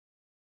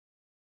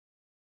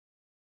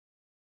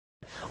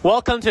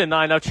Welcome to the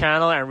 9up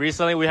channel, and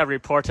recently we have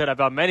reported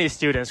about many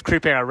students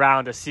creeping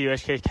around the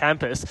CUHK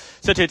campus.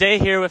 So today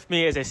here with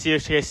me is a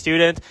CUHK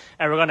student,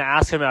 and we're going to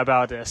ask him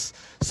about this.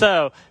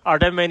 So, are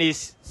there many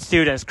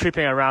students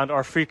creeping around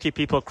or freaky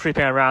people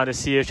creeping around the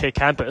CUHK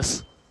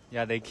campus?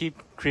 Yeah, they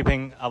keep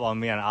creeping up on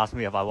me and ask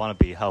me if I want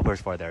to be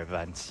helpers for their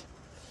events.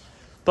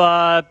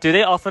 But do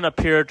they often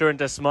appear during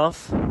this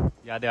month?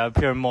 Yeah, they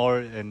appear more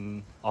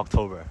in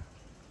October.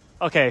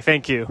 Okay,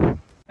 thank you.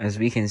 As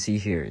we can see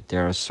here,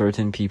 there are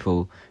certain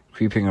people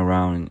creeping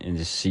around in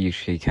the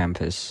CUHK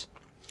campus.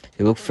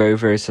 They look very,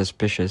 very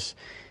suspicious.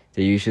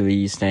 They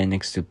usually stand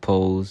next to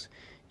poles,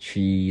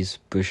 trees,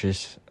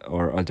 bushes,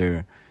 or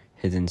other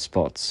hidden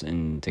spots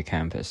in the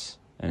campus,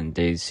 and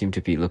they seem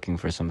to be looking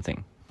for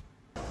something.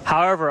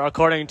 However,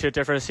 according to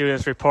different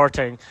students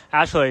reporting,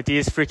 actually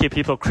these freaky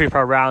people creep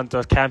around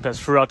the campus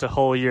throughout the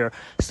whole year,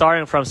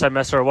 starting from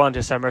semester 1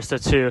 to semester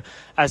 2,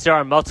 as there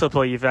are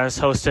multiple events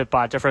hosted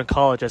by different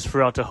colleges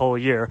throughout the whole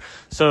year.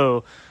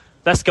 So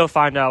let's go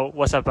find out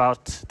what's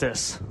about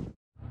this.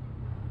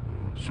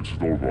 $60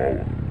 per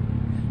hour.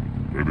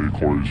 NA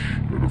college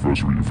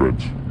anniversary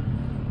event.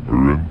 Are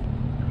you in?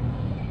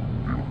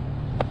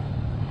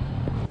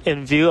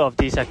 In view of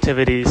these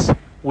activities,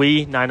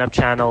 we, 9up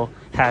channel,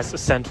 has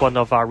sent one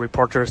of our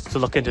reporters to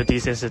look into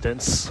these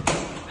incidents.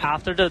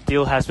 After the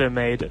deal has been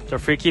made, the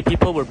freaky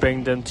people will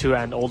bring them to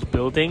an old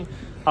building,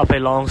 up a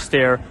long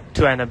stair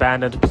to an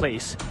abandoned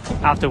place.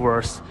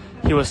 Afterwards,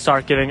 he will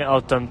start giving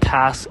out them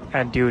tasks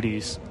and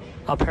duties.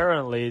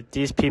 Apparently,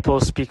 these people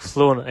speak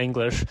fluent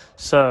English,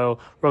 so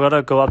we're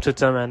gonna go up to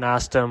them and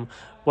ask them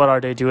what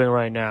are they doing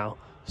right now.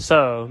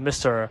 So,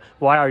 mister,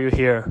 why are you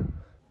here?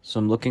 So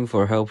I'm looking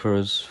for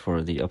helpers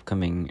for the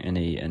upcoming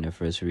NA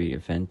anniversary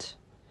event.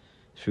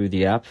 Through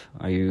the app,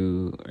 are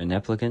you an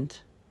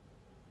applicant?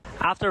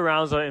 After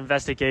rounds of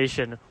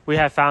investigation, we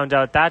have found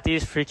out that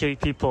these freaky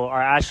people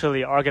are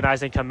actually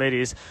organizing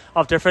committees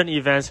of different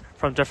events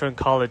from different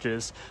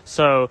colleges.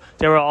 So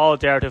they were all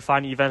there to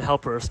find event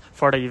helpers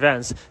for the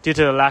events due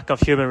to the lack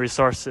of human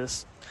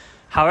resources.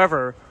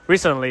 However,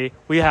 recently,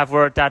 we have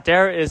heard that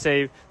there is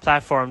a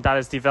platform that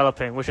is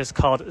developing which is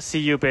called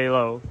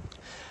Beilo.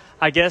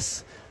 I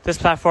guess this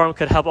platform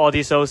could help all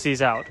these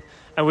OCs out,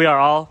 and we are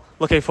all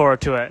looking forward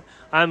to it.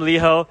 I'm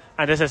Liho,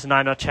 and this is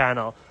 9up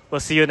channel.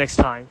 We'll see you next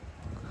time.